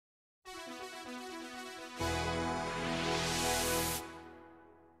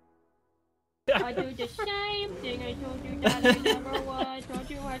I do the same thing I told you that I never would. Told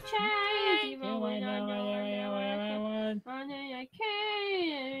you I'd change, even when I know I would. Running I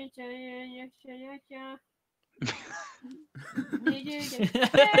can't. Need you to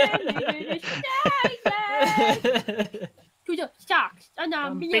stay, need you to stay. To the socks, and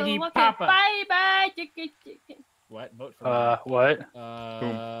I'm Biggie walking. Papa. Bye bye. What? Vote for what?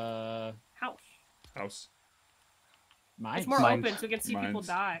 House. Mine. It's more Mine's- open so we can see people mine's-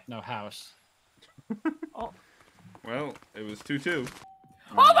 die. No, house. Oh. Well, it was 2-2.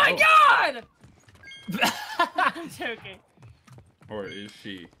 Oh my god! I'm joking. Or is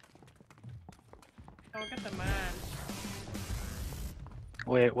she? Don't get the man.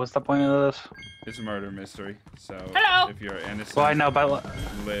 Wait, what's the point of this? It's a murder mystery. So Hello! if you're innocent, Well, I know, but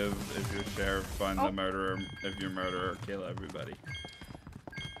live. If you're sheriff, find the murderer. If you're murderer, kill everybody.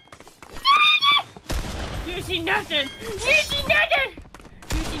 You see nothing! You see nothing!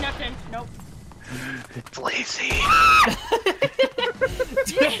 You see nothing! Nope. it's Lacey.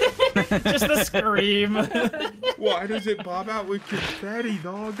 Just the scream. Why does it bob out with confetti,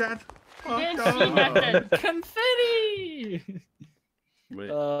 dog? That's Didn't fucked see up. nothing. Confetti. Nate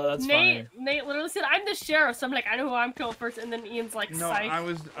That's funny. literally said, "I'm the sheriff," so I'm like, I know who I'm killing first, and then Ian's like, No, psych. I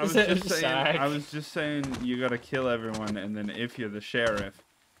was just saying you gotta kill everyone, and then if you're the sheriff,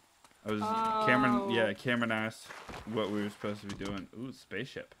 Cameron asked what we were supposed to be doing. Ooh,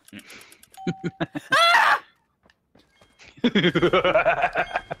 spaceship.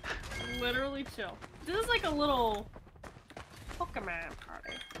 Literally chill. This is like a little Pokemon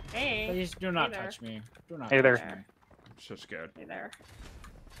party. Hey. Please do not Hey there. touch me. Do not. Hey touch there. me. I'm so scared. Hey there.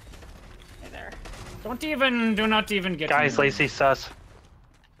 Hey there. Do not even get Guys, me. Lacey sus.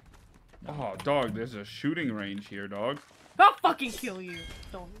 Oh, dog, there's a shooting range here, dog. I'll fucking kill you.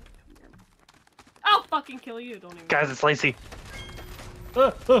 Don't even come near me. I'll fucking kill you. Don't even. Guys, it's Lacey.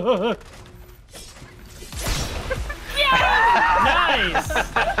 Nice.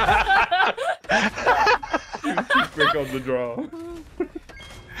 Break on the draw.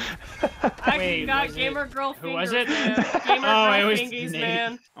 I Wait, got was gamer it- girl who fingers, was it? man. Gamer Oh, girl it was fingies, Nate.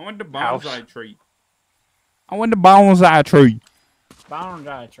 man. I want the House. bonsai tree. I want the bonsai tree. Bound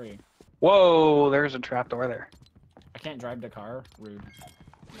guy tree. Whoa, there's a trapdoor there. I can't drive the car. Rude.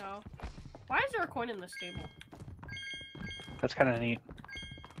 No. Why is there a coin in this table? That's kind of neat.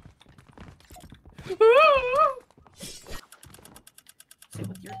 Sit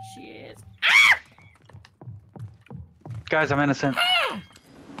with your cheers. Guys, I'm innocent.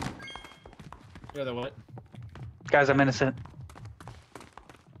 You're the what? Guys, I'm innocent.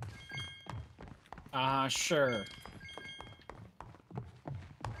 Sure.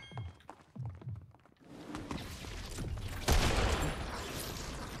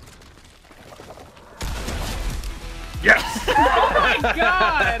 Yes! Oh my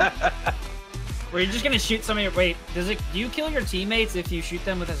god! Were you just gonna shoot somebody? Wait, do you kill your teammates if you shoot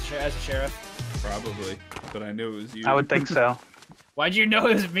them with as a sheriff? Probably, but I knew it was you. I would think so. Why'd you know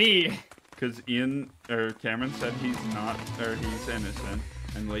it was me? Because Cameron said he's innocent,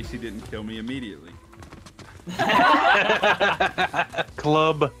 and Lacey didn't kill me immediately.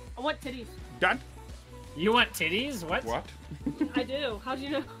 Club. I want titties. Done. You want titties? What? What? I do. How'd you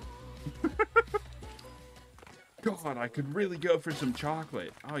know? God, I could really go for some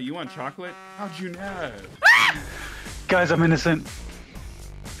chocolate. Oh, you want chocolate? How'd you know? Guys, I'm innocent.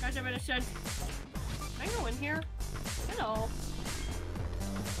 Guys, I'm innocent. Can I go in here? Hello.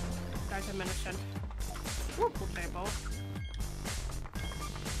 Guys, I'm innocent. Ooh, pool table.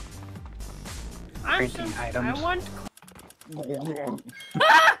 I'm Printing so, items. I want.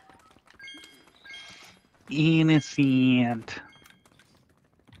 Innocent.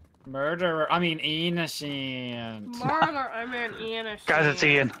 Murderer. I mean, innocent. Murder, I mean innocent. Guys, it's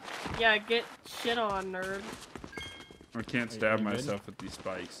Ian. Yeah, get shit on, nerd. I can't Are stab you good? myself with these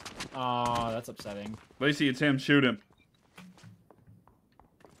spikes. Oh, that's upsetting. Lacey, it's him. Shoot him.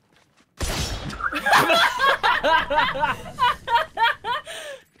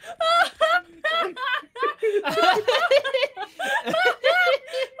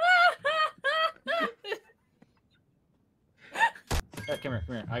 Come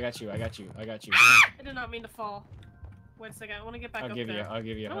here. I got you. I I did not mean to fall. Wait a second, I want to get back I'll up give you. there. I'll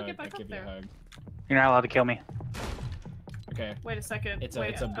give you a I wanna hug. get back I'll give up you a there. hug. You're not allowed to kill me. Okay. Wait a second. It's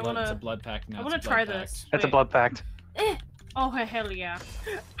Wait, a I blood. wanna, It's a blood pact now. I It's wanna a blood try pact. this. It's a Wait. blood pact. Oh, hell yeah.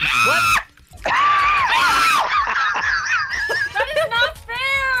 What? That is not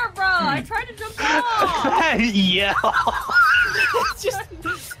fair, bro! I tried to jump off! Yeah. It's just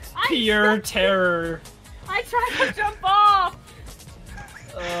pure terror. I tried to jump off!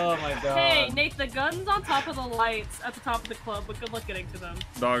 Oh my my god. Hey, Nate, the gun's on top of the lights at the top of the club, but good luck getting to them.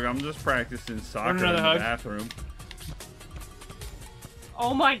 Dog, I'm just practicing soccer in the another hug? bathroom.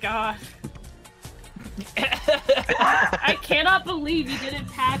 Oh my god. I cannot believe you didn't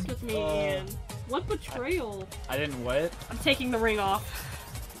pass with me, Ian. What betrayal? I didn't what? I'm taking the ring off.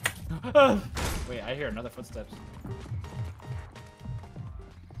 Wait, I hear another footsteps.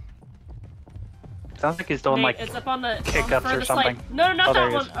 Sounds like he's doing Nate, like it's up on the kick-ups or furthest something. light. No, not Oh,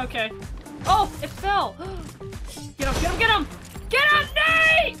 there that he one. Okay. Oh, it fell. Get him! Get him! Get him! Get him,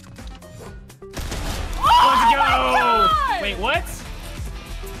 Nate! Oh Let's my go! God! Wait, what?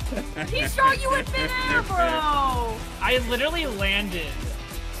 He shot you in midair, bro! I literally landed.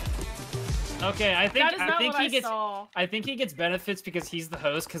 Okay, I think That is not think what he I gets. saw. I think he gets benefits because he's the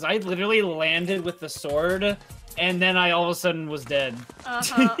host. Because I literally landed with the sword, and then I all of a sudden was dead.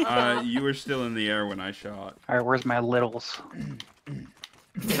 You were still in the air when I shot. All right, where's my littles?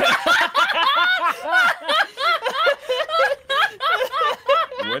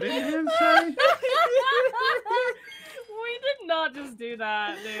 What did you say? We did not just do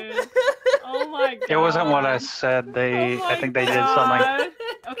that, dude. Oh my god. It wasn't what I said. They, Oh I my think they did something. God.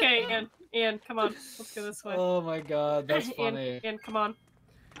 Okay, Ian, come on. Let's go this way. Oh my god, that's funny. Ian, come on.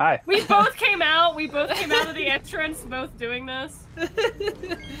 Hi. We both came out. We both came out of the entrance, both doing this.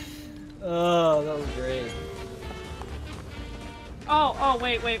 Oh, that was great. Oh,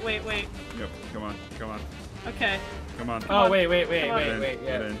 wait. Yep, come on. Okay. Come on. Oh, wait, Come on. wait.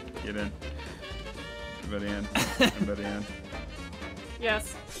 Yeah. Get in. Everybody in.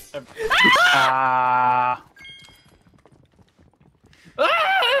 Yes. Ah.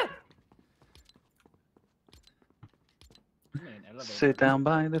 Sit down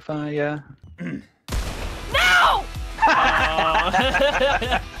by the fire. No!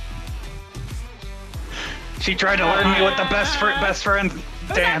 She tried to learn me what the best friend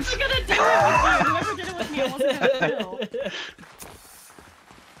I dance. was actually gonna do it with you. Whoever did it with me, I wasn't gonna kill.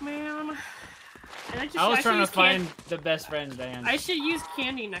 Man. And I was trying to use find the best friend dance. I should use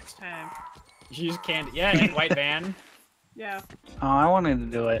candy next time. You should use candy. Yeah, and white van. Yeah. Oh, I wanted to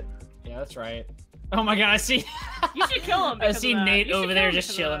do it. Yeah, that's right. Oh my god, I see. You should kill him. I because see of that. Nate You should over kill there him just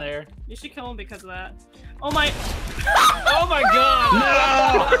because of chilling that. there. You should kill him because of that. Oh my. Oh my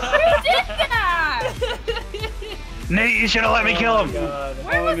god! Who did that? Nate, you should have let me kill Oh him. my god.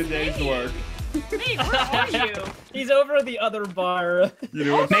 Where All was in a day's Nate? work. Nate, where are you? He's over at the other bar. You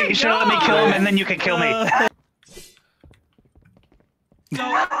know what? Nate, you should have let me kill him, and then you could kill me.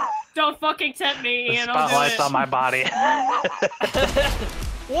 Don't fucking tempt me, The Ian. I'll do spotlight's it. on my body.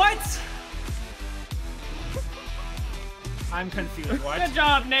 What? I'm confused. What? Good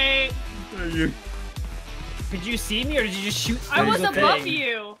job, Nate. You- Did you see me or did you just shoot I through was the above thing?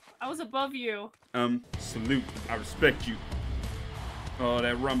 you. I was above you. Salute. I respect you. Oh,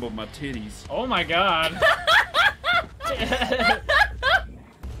 that rumbled my titties. Oh my god. Wait,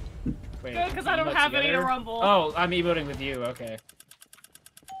 Good, because I don't emote have any to together? rumble. Oh, I'm emoting with you. Okay.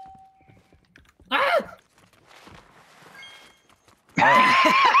 Ah!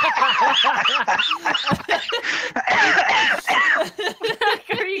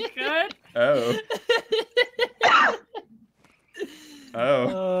 Are you good? Oh. Oh.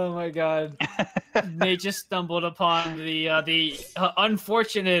 Oh my god. They just stumbled upon the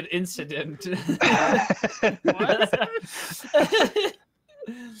unfortunate incident. What?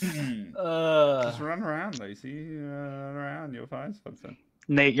 Just run around, Lacey. Run around, you'll find something.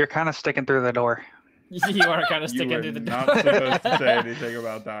 Nate, you're kind of sticking through the door. You are kind of You sticking were through the not door. supposed to say anything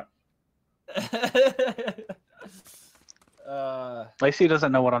about that. Lacey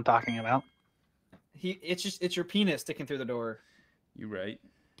doesn't know what I'm talking about. It's your penis sticking through the door. You right.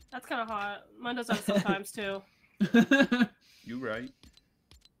 That's kind of hot. Mine does that sometimes too. You right.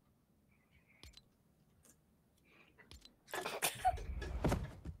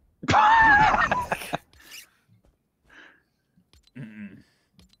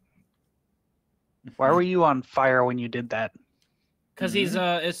 Why were you on fire when you did that? Because he's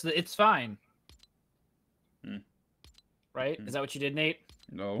it's fine. Hmm. Right? Is that what you did, Nate?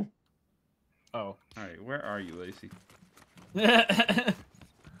 No. Oh. All right, where are you, Lacey?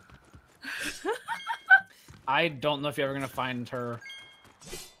 I don't know if you're ever gonna find her.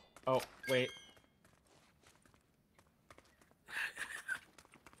 Oh, wait.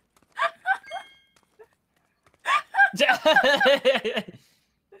 You have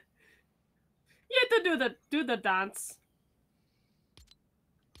to do the dance.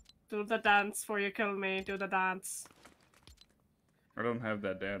 Do the dance before you kill me. Do the dance. I don't have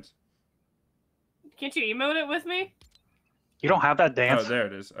that dance. Can't you emote it with me? You don't have that dance? Oh, there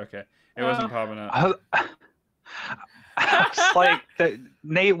it is. Okay. It wasn't popping up. It's like,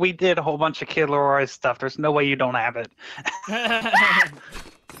 Nate, we did a whole bunch of Kid Leroy stuff. There's no way you don't have it.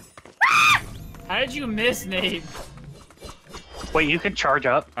 How did you miss, Nate? Wait, you can charge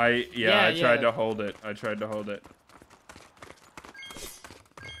up? I tried to hold it. I tried to hold it.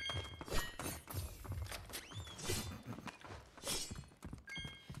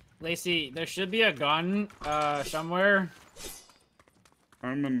 Lacey, there should be a gun somewhere.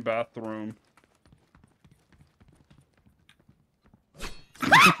 I'm in the bathroom.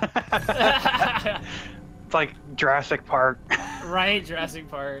 It's like Jurassic Park. Right, Jurassic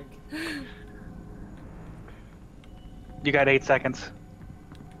Park. You got 8 seconds.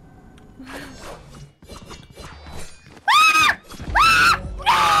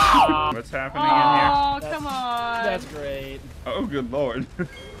 What's happening in here? Oh, come on. That's great. Oh, good lord.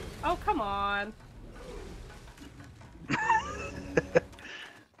 Oh, come on.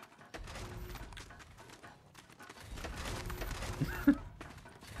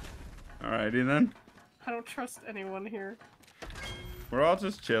 Alrighty then. I don't trust anyone here. We're all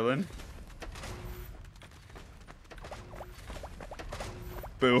just chilling.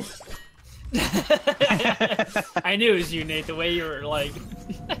 Boo. I knew it was you, Nate, the way you were like...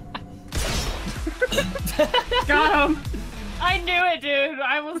 Got him. I knew it, dude.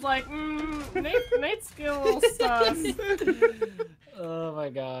 I was like, Nate's skill a little sus. Oh my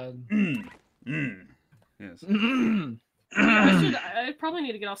god. Yes. I probably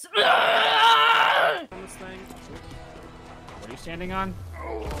need to get off on this thing. What are you standing on?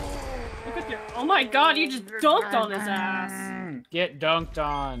 Look at your. Oh my god, you just dunked on his ass. Get dunked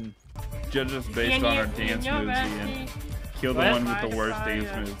on. Judge us based on our dance moves, Ian. Kill the What? one with the worst dance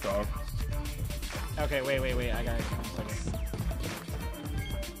moves, dog. Okay, wait. I got it.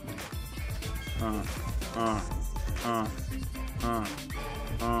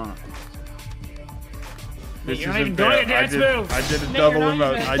 This You're not isn't even doing fair. a dance move. I did a No, double you're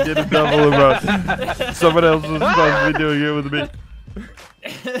not emote. even. I did a double emote. Someone else was supposed to be doing it with me.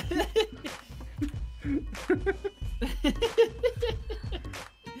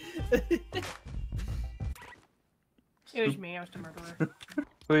 It was me. I was the murderer.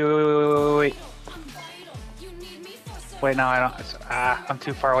 Wait. Wait, no, I don't. I'm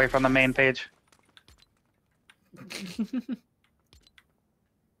too far away from the main page.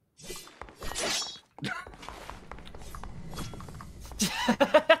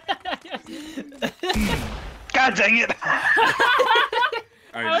 God dang it! All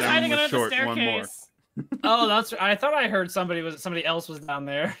I was right, hiding down under was the short. One more. staircase. Oh, that's. I thought I heard somebody else was down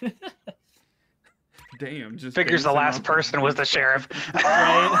there. Damn, just Figures the dancing last off person was the sheriff.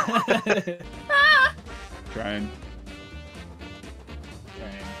 Right. Trying.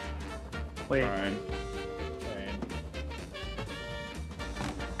 Wait, Trying.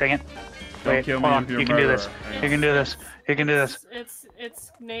 dang it. Don't Wait, kill hold me on. if you're You can do this. murderer. You can do this. You can do this.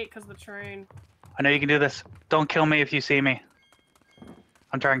 It's Nate because the train. I know you can do this. Don't kill me if you see me.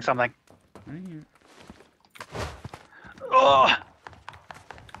 I'm trying something. Oh!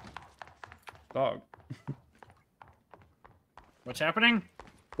 Dog, What's happening?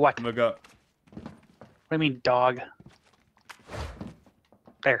 What? What look up. do you mean, dog?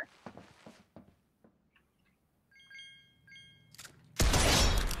 There.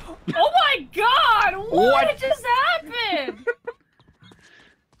 Oh my god! What just happened?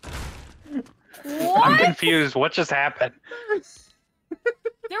 I'm What? confused. What just happened?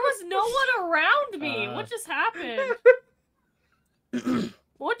 There was no one around me. What just happened?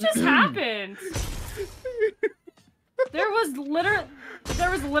 What just happened? There was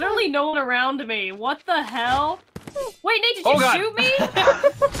literally no one around me. What the hell? Wait, Nate, did you God. shoot me? Is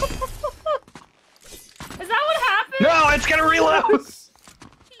that what happened? No, it's gonna reload!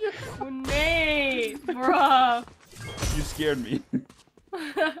 Nate, bruh. You scared me.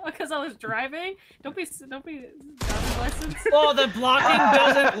 Because I was driving. Don't be driver's license. Oh, the blocking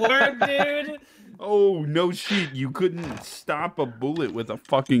doesn't work, dude. Oh, no shit. You couldn't stop a bullet with a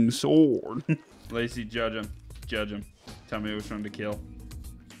fucking sword. Lacey, judge him. Judge him. Tell me which one to kill.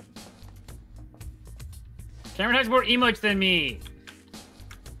 Cameron has more emotes than me.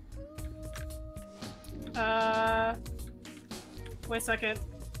 Wait a second.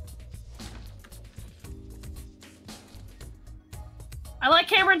 I like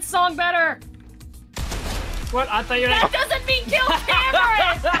Cameron's song better. What? I thought you were. That doesn't mean kill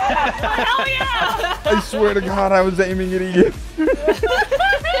Cameron. Hell yeah! I swear to God, I was aiming at Ian.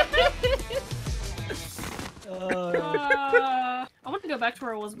 I want to go back to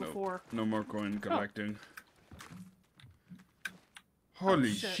where I was before. No more coin collecting. Oh,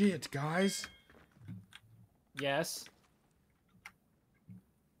 Holy shit. shit, guys. Yes.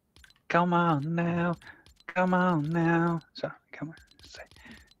 Come on now. Come on now. So, come on. Say,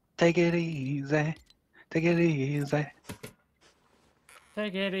 take it easy. Take it easy.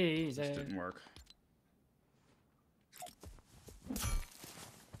 Take it This easy. didn't work.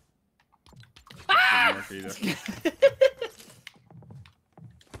 Didn't work either.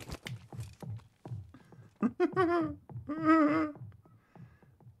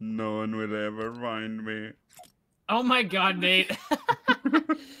 No one would ever find me. Oh my god, Nate.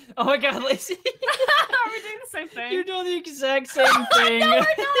 Oh my god, Lacey. Are we doing the same thing? You're doing the exact same thing. No,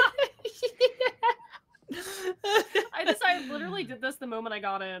 we're not. I literally did this the moment I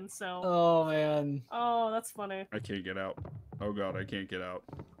got in, so. Oh man. Oh, that's funny. I can't get out. Oh god, I can't get out.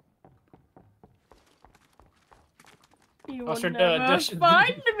 You Oh, will sure, never the-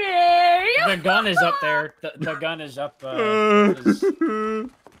 find me! The gun is up there. The gun is up. Is-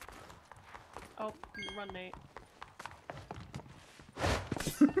 Oh, run, Nate.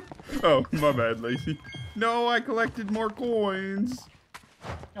 Oh, my bad, Lacey. No, I collected more coins.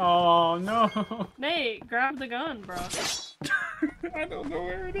 Oh no. Nate, grab the gun, bro. I don't know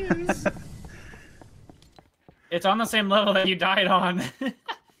where it is. It's on the same level that you died on.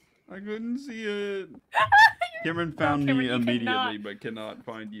 I couldn't see it. Cameron found Cameron, me you immediately, cannot- but cannot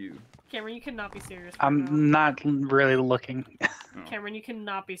find you. Cameron, you cannot be serious right now. I'm not really looking. Oh. Cameron, you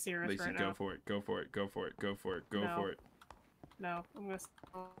cannot be serious Lacey, right go now. for it. Go for it. Go for it. Go for it. Go No. for it. No, I'm gonna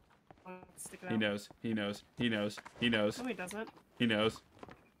stick it out. He knows. He knows. He knows. He knows. No, he doesn't. He knows.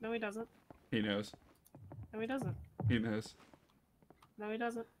 No, he doesn't. He knows. No, he doesn't. He knows. No, he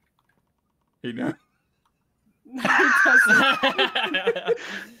doesn't. He knows. No, he doesn't. He does.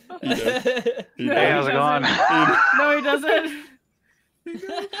 He No, Hey, he how's it going? No, he doesn't. He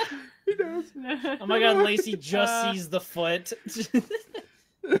knows. He knows. No. Oh my god, Lacey just sees the foot.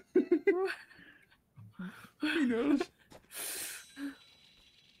 He knows.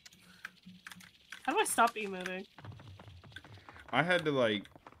 How do I stop emoting? I had to like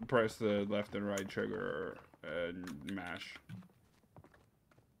press the left and right trigger and mash.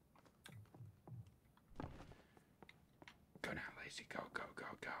 Go now, Lacey. Go, go, go,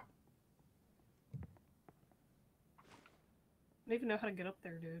 go. I don't even know how to get up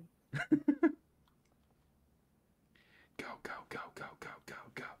there, dude. Go, go, go, go, go, go,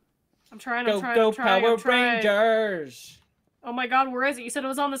 go. I'm trying, Go I'm trying, go I'm trying, Power I'm trying. Rangers. Oh my god, where is it? You said it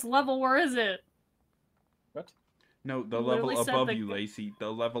was on this level, where is it? What? No, the You level literally said above the- you, Lacey. The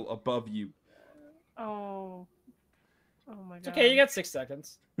level above you. Oh. Oh my god. It's okay, you got 6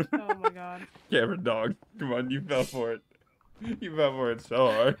 seconds. Oh my god. Cameron, dog. Come on, you fell for it. You fell for it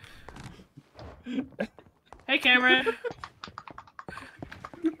so hard. Hey, Cameron.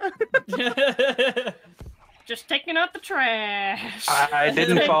 Just taking out the trash. I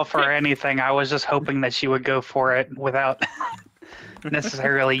didn't fall for anything. I was just hoping that she would go for it without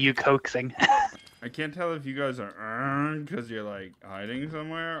necessarily you coaxing. I can't tell if you guys are because you're like hiding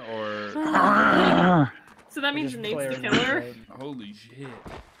somewhere or. So that means Just Nate's the declaring killer? it. Holy shit.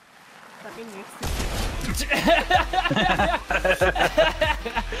 That means Nate's the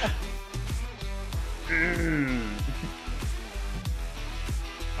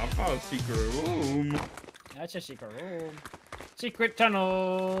I found a secret room. That's a secret room. Secret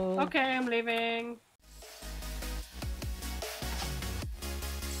tunnel. Okay, I'm leaving.